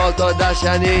על כל תודה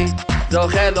שאני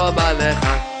זוכה לומר לך.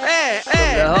 טוב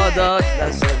להודות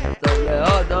לשם, טוב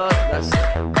להודות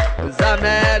לשם,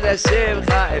 זמר לשמך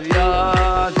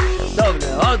עליון. טוב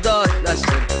להודות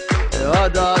לשם,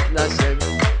 להודות לשם,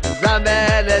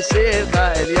 זמר לשמך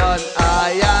עליון.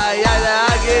 איי איי איי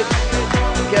להגיד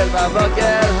כל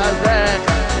בבוקר הזה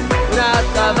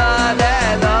ונתך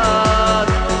בלילות,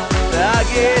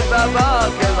 להגיד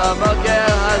בבוקר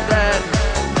הזה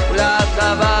ונתך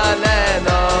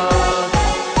בלילות.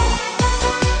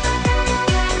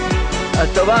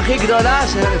 הטובה הכי גדולה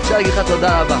שאפשר להגיד לך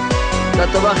תודה רבה, זו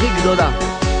הטובה הכי גדולה.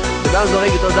 אדם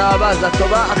זורק תודה רבה, זו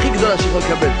הטובה הכי גדולה שיכול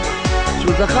לקבל,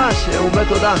 שהוא זכה, שהוא אומר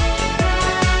תודה.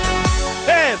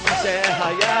 מה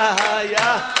שהיה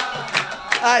היה,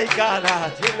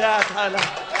 קראתי להתחלה.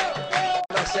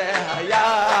 מה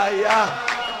שהיה היה,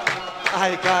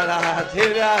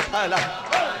 קראתי להתחלה.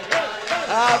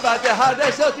 אבא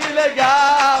תחדש אותי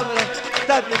לגמרי,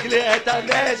 תדליק לי את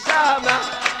הנשמה.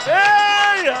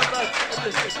 אבא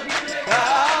תחדש אותי